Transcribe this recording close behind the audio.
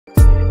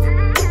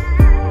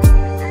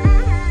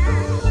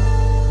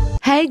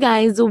Hey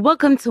guys,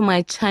 welcome to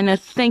my channel.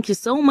 Thank you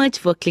so much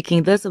for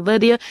clicking this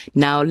video.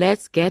 Now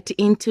let's get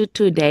into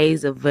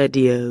today's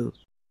video.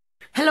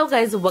 Hello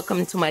guys,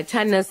 welcome to my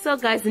channel. So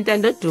guys,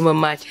 Ntando Duma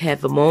might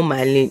have more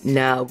money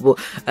now, but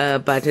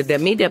the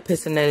media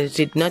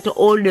personality did not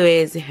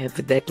always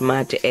have that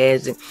much,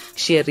 as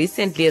she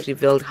recently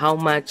revealed how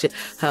much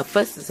her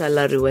first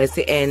salary was,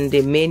 and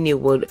many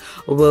will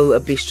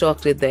be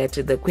shocked that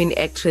the Queen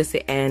actress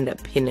and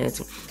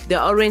Peanut,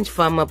 the Orange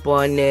Farmer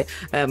born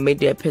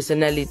media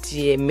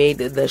personality, made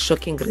the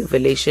shocking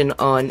revelation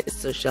on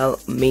social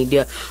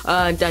media.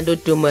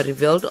 Ntando Duma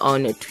revealed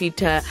on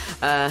Twitter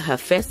her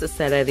first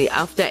salary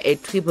after a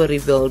trip,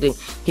 revealed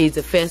his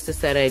first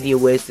salary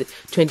was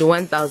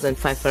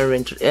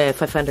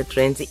 21,500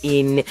 rand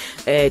in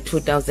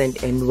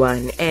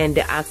 2001, and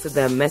asked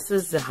the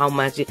masses how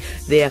much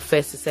their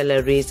first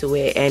salaries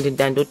were, and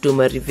Ntando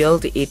Duma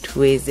revealed it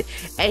was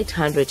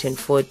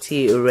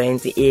 840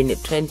 rand in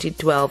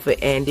 2012,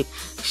 and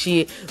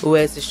she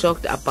was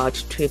shocked about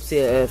Trip's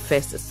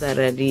first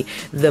salary.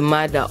 The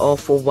mother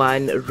of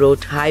one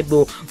wrote,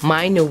 "Haibo,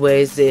 mine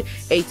was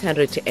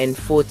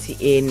 840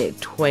 in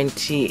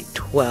 2012.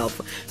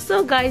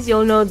 So guys,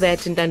 you'll know that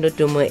Ntando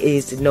Duma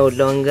is no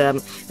longer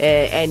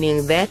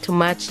earning that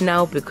much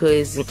now,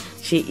 because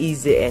she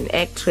is an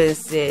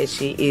actress,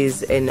 she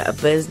is in a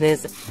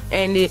business,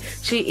 and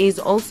she is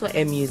also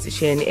a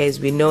musician. As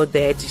we know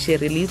that she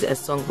released a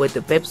song with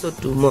the Ntando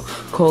Duma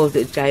called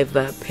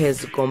Jiva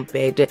Pez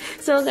Compared.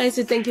 So guys,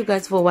 thank you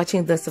guys for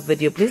watching this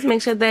video. Please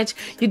make sure that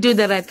you do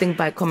the right thing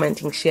by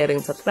commenting, sharing,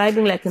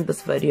 subscribing, liking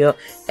this video,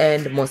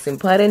 and most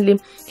importantly,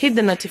 hit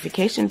the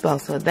notification bell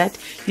so that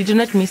you do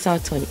not miss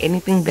out on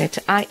anything that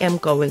I am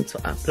going to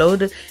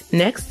upload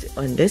next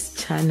on this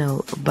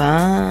channel.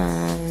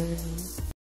 Bye.